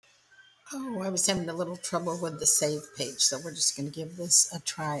Oh, I was having a little trouble with the save page, so we're just going to give this a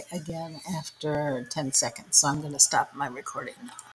try again after 10 seconds. So I'm going to stop my recording now.